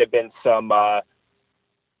might have been some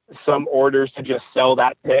orders to just sell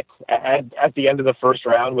that pick at the end of the first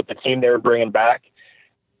round with the team they were bringing back.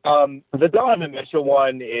 The Donovan Mitchell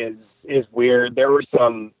one is weird. There were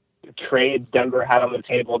some trades Denver had on the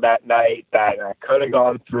table that night that could have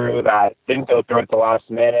gone through that didn't go through at the last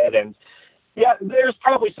minute. And yeah, there's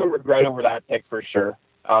probably some regret over that pick for sure.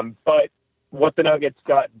 But what the Nuggets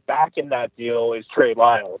got back in that deal is Trey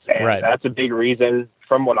Lyles. And that's a big reason,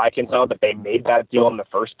 from what I can tell, that they made that deal in the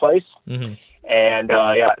first place. Mm-hmm. And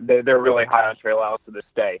they're really high on Trey Lyles to this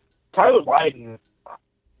day. Tyler Lydon,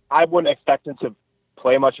 I wouldn't expect him to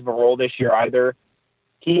play much of a role this year either.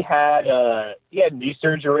 He had knee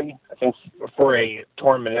surgery, I think, for a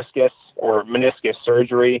torn meniscus or meniscus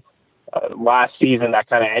surgery last season. That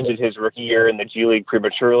kind of ended his rookie year in the G League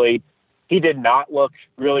prematurely. He did not look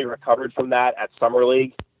really recovered from that at Summer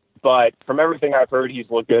League, but from everything I've heard, he's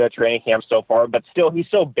looked good at training camp so far. But still, he's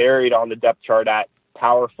so buried on the depth chart at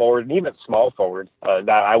power forward and even small forward that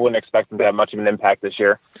I wouldn't expect him to have much of an impact this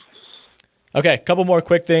year. Okay, a couple more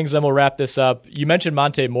quick things, then we'll wrap this up. You mentioned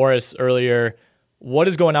Monte Morris earlier. What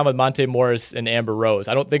is going on with Monte Morris and Amber Rose?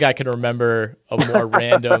 I don't think I can remember a more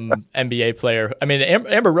random NBA player. I mean,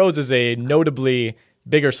 Amber Rose is a notably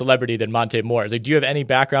bigger celebrity than Monte Morris. Like, do you have any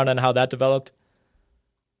background on how that developed?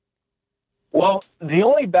 Well, the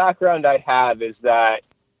only background I have is that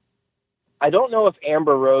I don't know if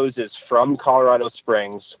Amber Rose is from Colorado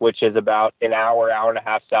Springs, which is about an hour and a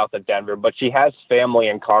half south of Denver, but she has family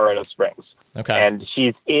in Colorado Springs. Okay. And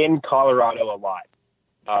she's in Colorado a lot.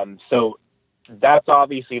 So that's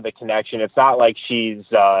obviously the connection. It's not like she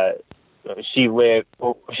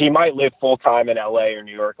might live full time in LA or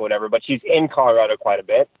New York or whatever, but she's in Colorado quite a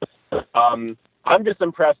bit. I'm just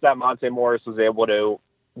impressed that Monte Morris was able to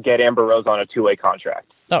get Amber Rose on a 2-way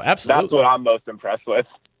contract. Oh, absolutely. That's what I'm most impressed with.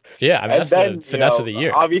 Yeah, I mean, that's the finesse of the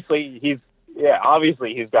year. Obviously he's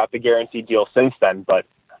got the guaranteed deal since then, but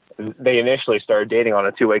they initially started dating on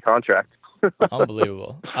a 2-way contract.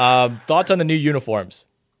 Unbelievable. Thoughts on the new uniforms?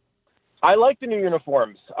 I like the new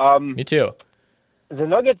uniforms. Me too. The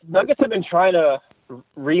Nuggets have been trying to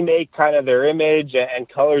remake kind of their image and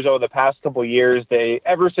colors over the past couple of years.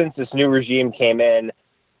 Ever since this new regime came in,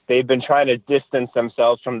 they've been trying to distance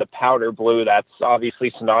themselves from the powder blue that's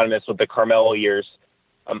obviously synonymous with the Carmelo years.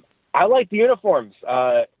 I like the uniforms.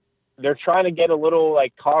 They're trying to get a little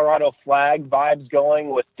like Colorado flag vibes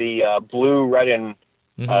going with the blue, red, and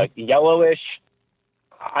yellowish.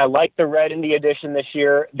 I like the red in the edition this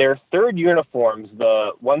year. Their third uniforms,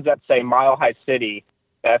 the ones that say Mile High City,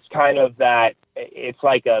 that's kind of that. It's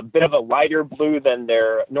like a bit of a lighter blue than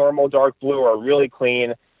their normal dark blue, are really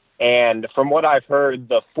clean. And from what I've heard,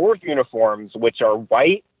 the fourth uniforms, which are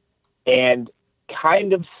white and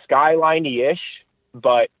kind of skyline-y-ish,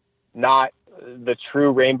 but not the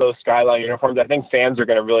true rainbow skyline uniforms, I think fans are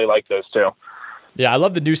going to really like those too. Yeah, I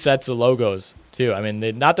love the new sets of logos too. I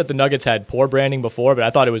mean, not that the Nuggets had poor branding before, but I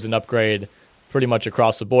thought it was an upgrade pretty much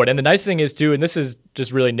across the board. And the nice thing is too, and this is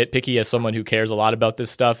just really nitpicky as someone who cares a lot about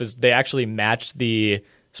this stuff, is they actually match the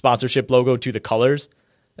sponsorship logo to the colors.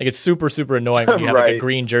 Like, it's super, super annoying when you have like a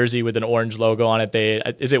green jersey with an orange logo on it.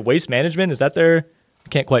 Is it Waste Management? Is that I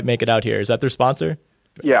can't quite make it out here. Is that their sponsor?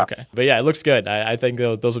 Yeah. Okay. But yeah, it looks good. I think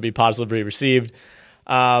those will be positively received.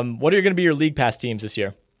 What are going to be your League Pass teams this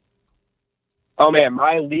year? Oh man,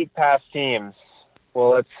 my League Pass teams. Well,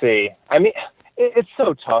 let's see. I mean, it's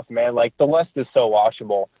so tough, man. Like, the West is so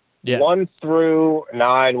washable. Yeah. 1 through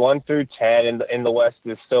 9, 1 through 10 in the West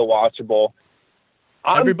is still watchable.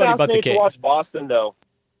 Everybody but the fascinated Kings. to watch Boston, though.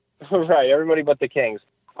 Right, everybody but the Kings.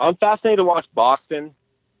 I'm fascinated to watch Boston.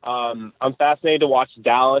 I'm fascinated to watch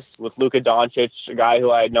Dallas with Luka Doncic, a guy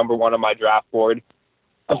who I had number 1 on my draft board.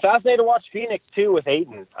 I'm fascinated to watch Phoenix, too, with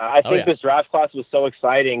Ayton. I think this draft class was so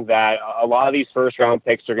exciting that a lot of these first-round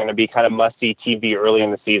picks are going to be kind of must-see TV early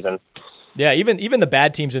in the season. Yeah, even the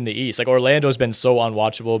bad teams in the East, like Orlando's been so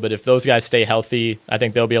unwatchable, but if those guys stay healthy, I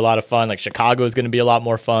think they'll be a lot of fun. Like Chicago is going to be a lot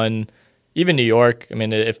more fun. Even New York, I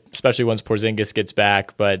mean, especially once Porzingis gets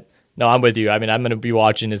back. But no, I'm with you. I mean, I'm going to be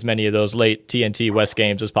watching as many of those late TNT West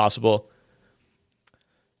games as possible.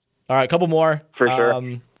 All right, a couple more. For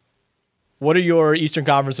sure. What are your Eastern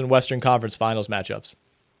Conference and Western Conference Finals matchups?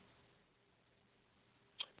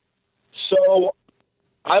 So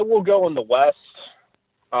I will go in the West.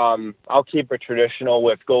 I'll keep it traditional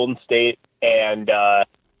with Golden State and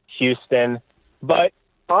Houston. But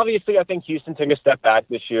obviously, I think Houston took a step back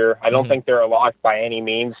this year. I don't think they're a lock by any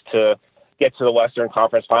means to get to the Western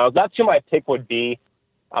Conference Finals. That's who my pick would be.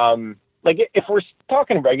 If we're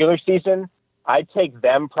talking regular season, I'd take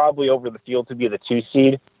them probably over the field to be the 2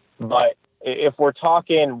 seed. But if we're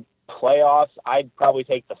talking playoffs, I'd probably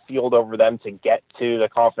take the field over them to get to the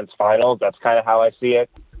conference finals. That's kind of how I see it.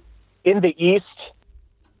 In the East,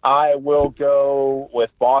 I will go with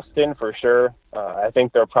Boston for sure. I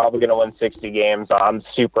think they're probably going to win 60 games. I'm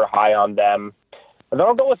super high on them. And then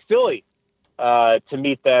I'll go with Philly to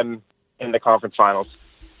meet them in the conference finals.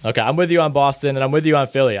 Okay, I'm with you on Boston, and I'm with you on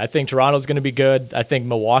Philly. I think Toronto's going to be good. I think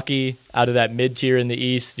Milwaukee, out of that mid-tier in the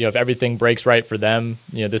East, if everything breaks right for them,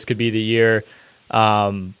 this could be the year.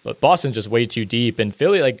 But Boston's just way too deep. And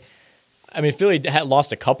Philly, Philly had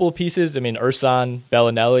lost a couple of pieces. Ersan,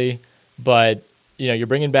 Bellinelli, but you're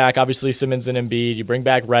bringing back, obviously, Simmons and Embiid. You bring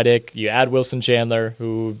back Redick. You add Wilson Chandler,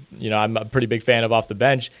 who, I'm a pretty big fan of off the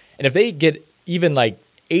bench. And if they get even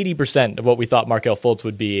 80% of what we thought Markelle Fultz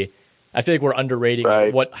would be, I feel like we're underrating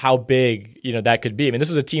how big, that could be. I mean, this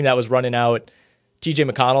was a team that was running out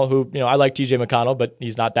TJ McConnell, who, I like TJ McConnell, but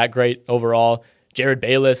he's not that great overall. Jared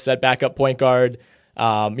Bayless at backup point guard.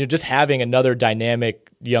 Just having another dynamic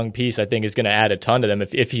young piece, I think, is going to add a ton to them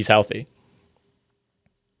if he's healthy.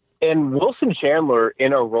 And Wilson Chandler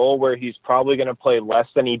in a role where he's probably going to play less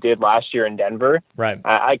than he did last year in Denver. Right.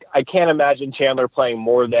 I can't imagine Chandler playing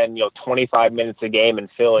more than 25 minutes a game in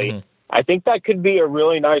Philly. Mm-hmm. I think that could be a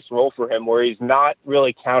really nice role for him where he's not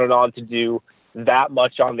really counted on to do that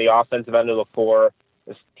much on the offensive end of the floor.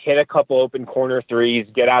 Just hit a couple open corner threes,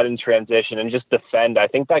 get out in transition, and just defend. I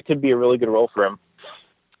think that could be a really good role for him.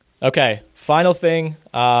 Okay, final thing.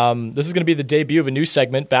 This is going to be the debut of a new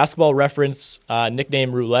segment, Basketball Reference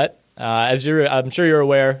Nickname Roulette. I'm sure you're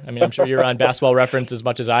aware. I'm sure you're on Basketball Reference as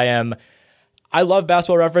much as I am. I love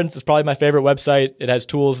Basketball Reference. It's probably my favorite website. It has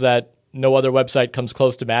tools that no other website comes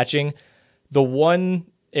close to matching. The one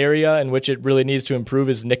area in which it really needs to improve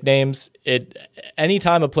is nicknames.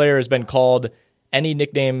 Anytime a player has been called any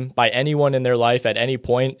nickname by anyone in their life at any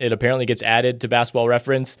point, it apparently gets added to Basketball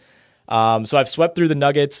Reference. So I've swept through the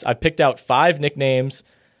Nuggets. I picked out 5 nicknames,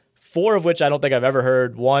 4 of which I don't think I've ever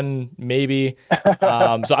heard, 1 maybe.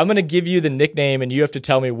 So I'm going to give you the nickname, and you have to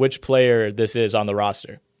tell me which player this is on the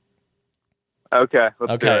roster. Okay,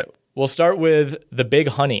 let's do it. We'll start with the Big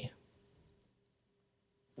Honey.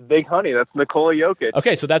 Big Honey, that's Nikola Jokic.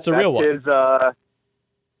 Okay, so that's a real one.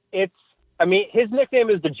 His nickname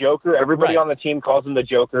is the Joker. Everybody on the team calls him the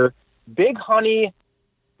Joker. Big Honey,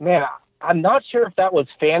 man, I'm not sure if that was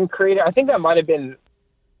fan created. I think that might have been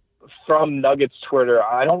from Nuggets Twitter.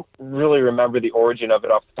 I don't really remember the origin of it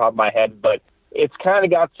off the top of my head, but it's kind of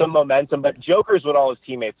got some momentum. But Joker's what all his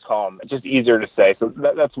teammates call him. It's just easier to say. So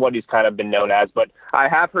that's what he's kind of been known as. But I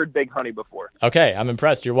have heard Big Honey before. Okay, I'm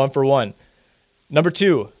impressed. You're 1 for 1. Number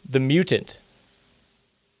 2, the Mutant.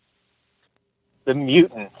 The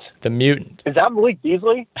Mutant. The Mutant. Is that Malik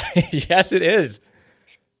Beasley? Yes, it is.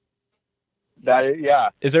 That is, yeah.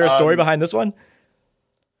 Is there a story behind this one?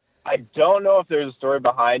 I don't know if there's a story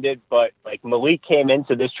behind it, but Malik came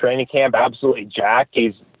into this training camp absolutely jacked.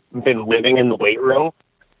 He's been living in the weight room.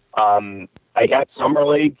 At Summer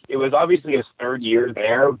League, it was obviously his 3rd year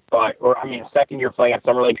there, second year playing at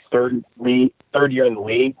Summer League, third year in the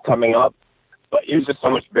league coming up. But he was just so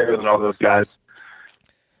much bigger than all those guys.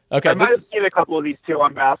 Okay, I might have seen a couple of these too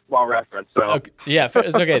on Basketball Reference. So. Okay, yeah,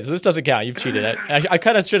 it's okay. So this doesn't count. You've cheated. I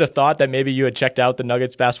kind of should have thought that maybe you had checked out the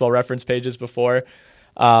Nuggets Basketball Reference pages before.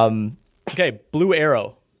 Okay, Blue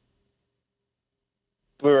Arrow.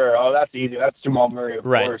 Blue Arrow. Oh, that's easy. That's Jamal Murray, of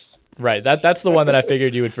course. Right. That's the one that I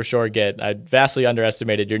figured you would for sure get. I vastly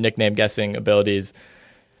underestimated your nickname guessing abilities.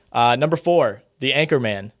 Number 4, the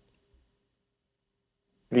Anchorman.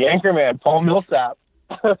 The anchorman, Paul Millsap.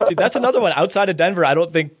 See, that's another one outside of Denver. I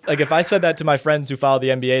don't think, like, if I said that to my friends who follow the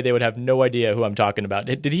NBA, they would have no idea who I'm talking about.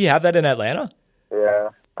 Did he have that in Atlanta? Yeah,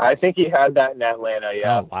 I think he had that in Atlanta.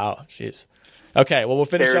 Yeah. Oh wow, jeez. Okay, well, we'll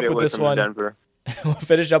finish up with this one. Denver. We'll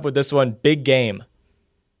finish up with this one. Big game.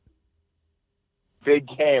 Big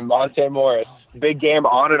game, Monte Morris. Big game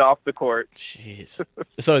on and off the court. Jeez.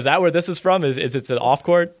 So is that where this is from? Is it an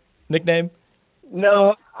off-court nickname?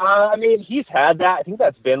 No, I mean, he's had that. I think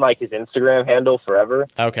that's been like his Instagram handle forever.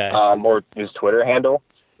 Okay. Or his Twitter handle.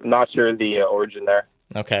 I'm not sure the origin there.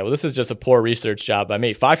 Okay, well, this is just a poor research job by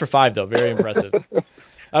me. 5 for 5, though. Very impressive.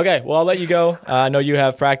 Okay, well, I'll let you go. I know you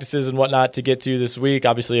have practices and whatnot to get to this week.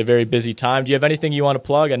 Obviously, a very busy time. Do you have anything you want to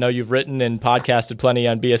plug? I know you've written and podcasted plenty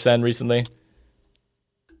on BSN recently.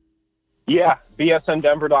 Yeah,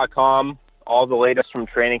 bsndenver.com. All the latest from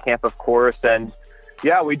training camp, of course. And,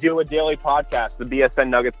 yeah, we do a daily podcast, the BSN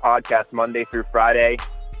Nuggets podcast, Monday through Friday.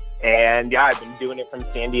 And, yeah, I've been doing it from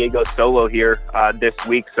San Diego solo here this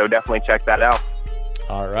week, so definitely check that out.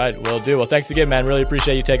 All right, will do. Well, thanks again, man. Really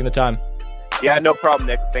appreciate you taking the time. Yeah, no problem,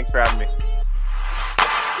 Nick. Thanks for having me.